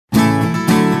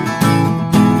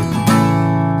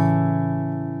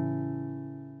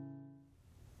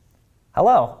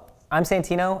Hello, I'm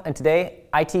Santino, and today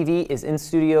ITV is in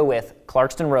studio with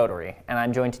Clarkston Rotary, and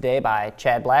I'm joined today by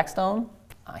Chad Blackstone.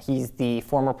 He's the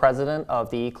former president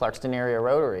of the Clarkston area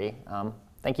Rotary.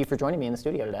 Thank you for joining me in the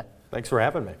studio today. Thanks for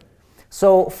having me.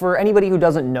 So for anybody who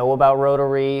doesn't know about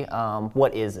Rotary,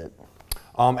 what is it?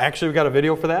 Actually, we've got a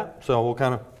video for that, so we'll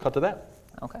kind of cut to that.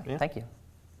 Okay, Yeah. Thank you.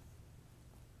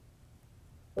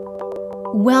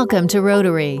 Welcome to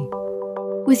Rotary.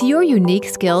 With your unique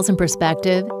skills and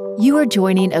perspective, you are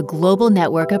joining a global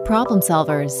network of problem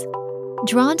solvers,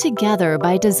 drawn together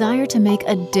by a desire to make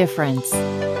a difference.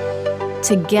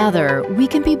 Together, we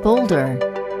can be bolder.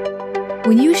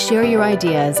 When you share your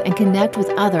ideas and connect with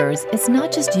others, it's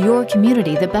not just your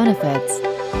community that benefits.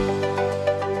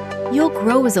 You'll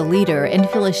grow as a leader and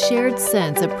feel a shared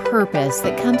sense of purpose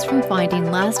that comes from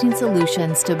finding lasting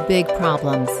solutions to big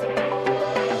problems.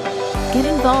 Get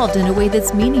involved in a way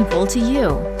that's meaningful to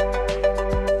you.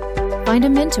 Find a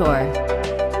mentor.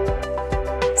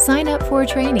 Sign up for a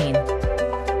training.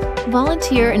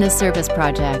 Volunteer in a service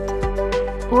project.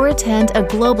 Or attend a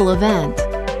global event.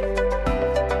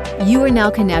 You are now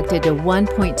connected to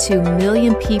 1.2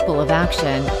 million people of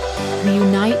action who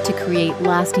unite to create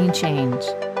lasting change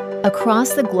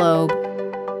across the globe,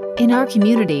 in our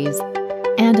communities,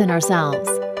 and in ourselves.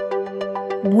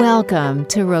 Welcome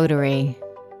to Rotary.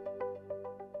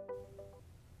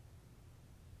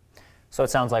 So it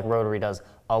sounds like Rotary does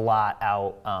a lot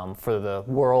out for the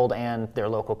world and their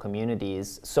local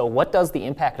communities. So what does the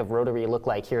impact of Rotary look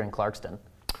like here in Clarkston?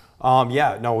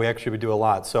 We do a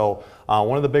lot. So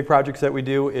one of the big projects that we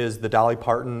do is the Dolly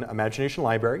Parton Imagination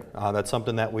Library. That's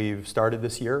something that we've started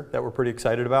this year that we're pretty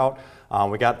excited about.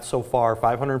 We got so far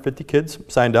 550 kids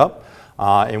signed up.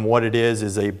 And what it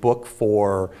is a book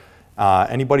for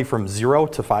anybody from 0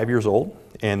 to 5 years old.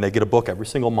 And they get a book every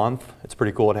single month. It's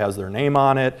pretty cool. It has their name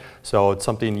on it. So it's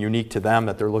something unique to them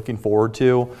that they're looking forward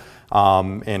to.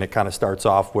 And it kind of starts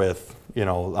off with,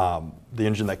 the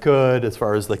engine that could, as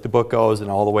far as like the book goes,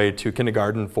 and all the way to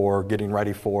kindergarten for getting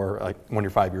ready for like when you're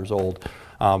 5 years old.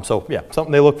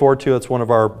 Something they look forward to. It's one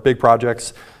of our big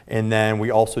projects. And then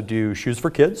we also do Shoes for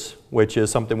Kids, which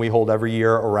is something we hold every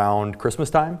year around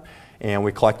Christmas time. And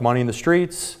we collect money in the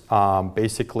streets.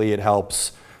 Basically, it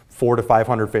helps 400 to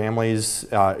 500 families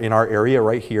in our area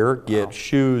right here get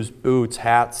shoes, boots,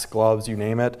 hats, gloves, you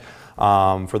name it,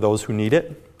 for those who need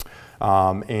it.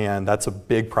 And that's a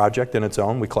big project in its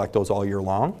own. We collect those all year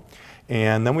long.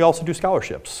 And then we also do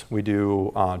scholarships. We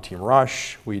do Team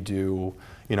Rush. We do,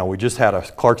 we just had a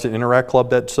Clarkston Interact Club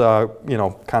that's,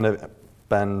 kind of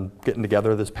been getting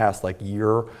together this past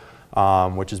year,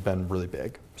 which has been really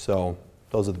big. So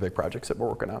those are the big projects that we're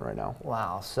working on right now.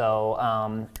 Wow. So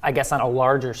I guess on a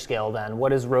larger scale then, what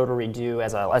does Rotary do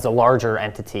as a larger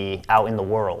entity out in the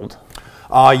world?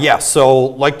 So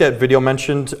like that video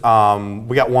mentioned, we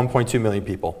got 1.2 million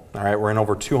people. All right, we're in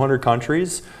over 200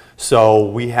 countries. So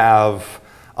we have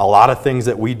a lot of things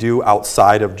that we do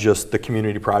outside of just the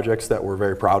community projects that we're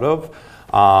very proud of.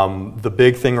 The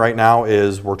big thing right now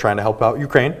is we're trying to help out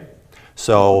Ukraine.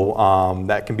 So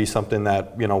that can be something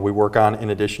that we work on in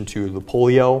addition to the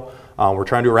polio. We're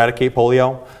trying to eradicate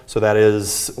polio. So that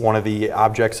is one of the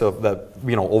objects of the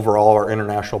overall our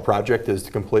international project is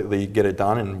to completely get it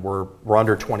done, and we're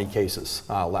under 20 cases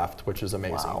left, which is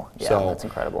amazing. Wow. Yeah, so that's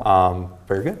incredible.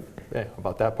 Very good. Yeah,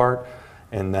 about that part.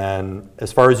 And then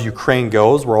as far as Ukraine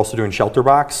goes, we're also doing Shelter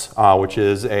Box, which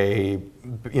is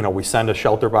we send a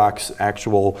Shelter Box,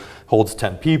 holds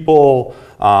 10 people,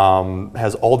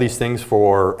 has all these things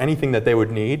for anything that they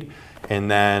would need. And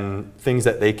then things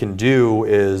that they can do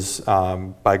is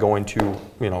by going to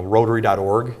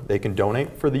Rotary.org, they can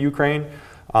donate for the Ukraine.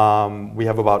 We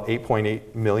have about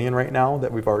 8.8 million right now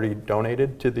that we've already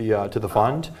donated to the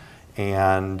fund.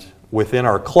 And within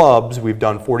our clubs, we've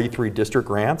done 43 district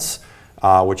grants,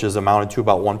 which has amounted to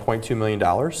about $1.2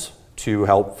 million to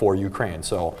help for Ukraine.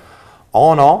 So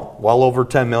all in all, well over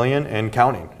 10 million and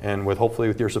counting. And hopefully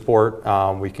with your support,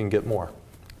 we can get more.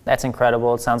 That's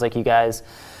incredible. It sounds like you guys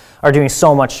are doing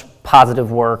so much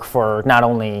positive work for not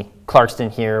only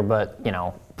Clarkston here, but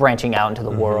branching out into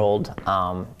the world.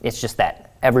 It's just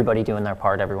that everybody doing their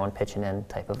part, everyone pitching in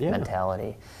type of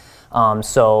mentality.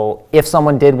 So if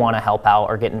someone did want to help out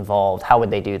or get involved, how would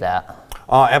they do that?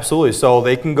 Absolutely. So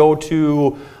they can go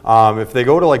to, if they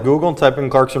go to Google and type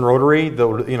in Clarkston Rotary,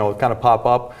 they'll kind of pop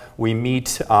up. We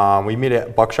meet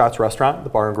at Buckshot's Restaurant, the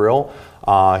Bar and Grill,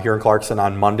 here in Clarkston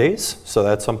on Mondays. So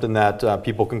that's something that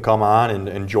people can come on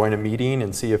and join a meeting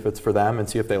and see if it's for them and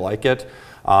see if they like it.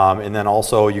 And then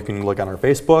also you can look on our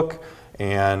Facebook,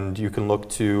 and you can look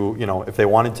to, if they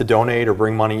wanted to donate or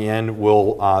bring money in,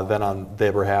 we'll then on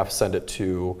their behalf send it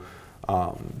to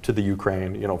to the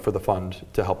Ukraine, you know, for the fund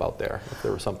to help out there if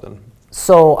there was something.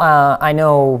 So I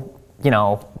know, you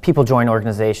know, people join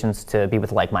organizations to be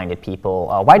with like-minded people.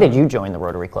 Why did you join the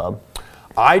Rotary Club?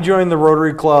 I joined the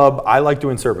Rotary Club. I like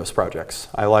doing service projects.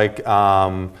 I like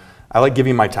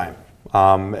giving my time.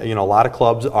 You know, a lot of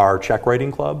clubs are check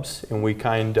writing clubs, and we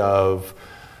kind of,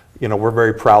 you know, we're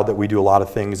very proud that we do a lot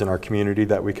of things in our community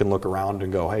that we can look around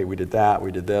and go, hey, we did that,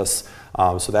 we did this.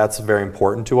 So that's very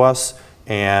important to us.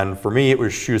 And for me, it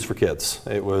was Shoes for Kids.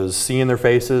 It was seeing their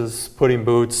faces, putting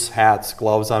boots, hats,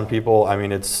 gloves on people. I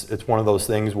mean, it's one of those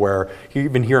things where,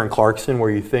 even here in Clarkston, where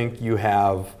you think you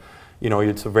have, you know,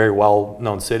 it's a very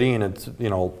well-known city and it's, you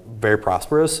know, very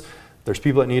prosperous, there's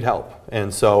people that need help.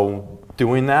 And so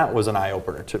doing that was an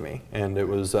eye-opener to me. And it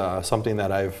was something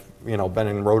that I've, you know, been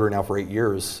in Rotary now for 8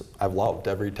 years. I've loved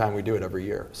every time we do it every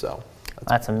year. So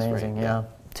that's amazing, yeah.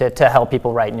 To help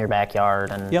people right in your backyard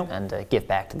and, Yep. and give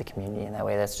back to the community in that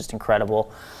way. That's just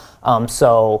incredible.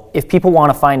 So if people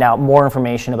want to find out more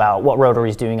information about what Rotary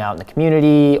is doing out in the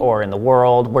community or in the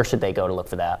world, where should they go to look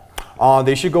for that?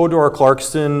 They should go to our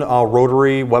Clarkston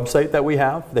Rotary website that we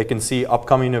have. They can see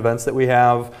upcoming events that we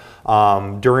have.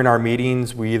 During our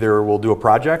meetings, we either will do a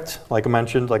project, like I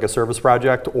mentioned, like a service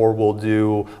project, or we'll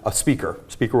do a speaker.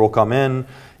 Speaker will come in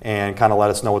and kind of let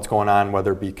us know what's going on,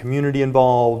 whether it be community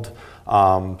involved.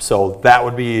 So that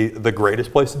would be the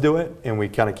greatest place to do it, and we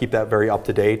kind of keep that very up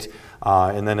to date.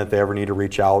 And then if they ever need to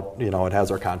reach out, you know, it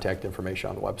has our contact information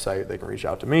on the website. They can reach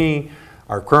out to me,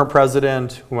 our current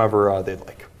president, whomever they'd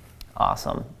like.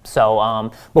 Awesome.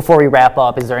 So before we wrap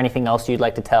up, is there anything else you'd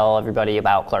like to tell everybody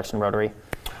about Clarkston Rotary?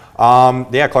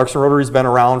 Yeah, Clarkston Rotary's been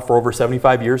around for over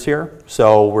 75 years here,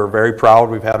 so we're very proud.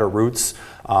 We've had our roots.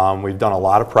 We've done a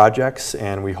lot of projects,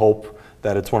 and we hope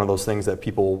that it's one of those things that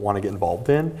people want to get involved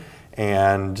in.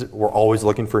 And we're always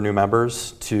looking for new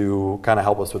members to kind of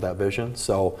help us with that vision.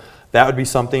 So that would be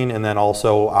something. And then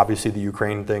also, obviously, the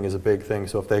Ukraine thing is a big thing.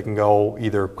 So if they can go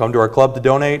either come to our club to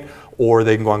donate, or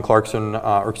they can go on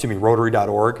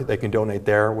Rotary.org. They can donate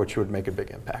there, which would make a big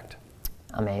impact.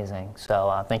 Amazing.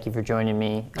 So thank you for joining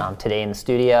me today in the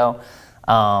studio.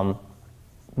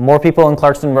 More people in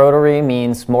Clarkston Rotary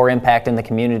means more impact in the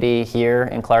community here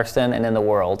in Clarkston and in the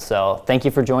world. So thank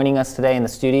you for joining us today in the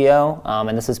studio.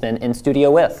 And this has been In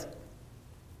Studio With.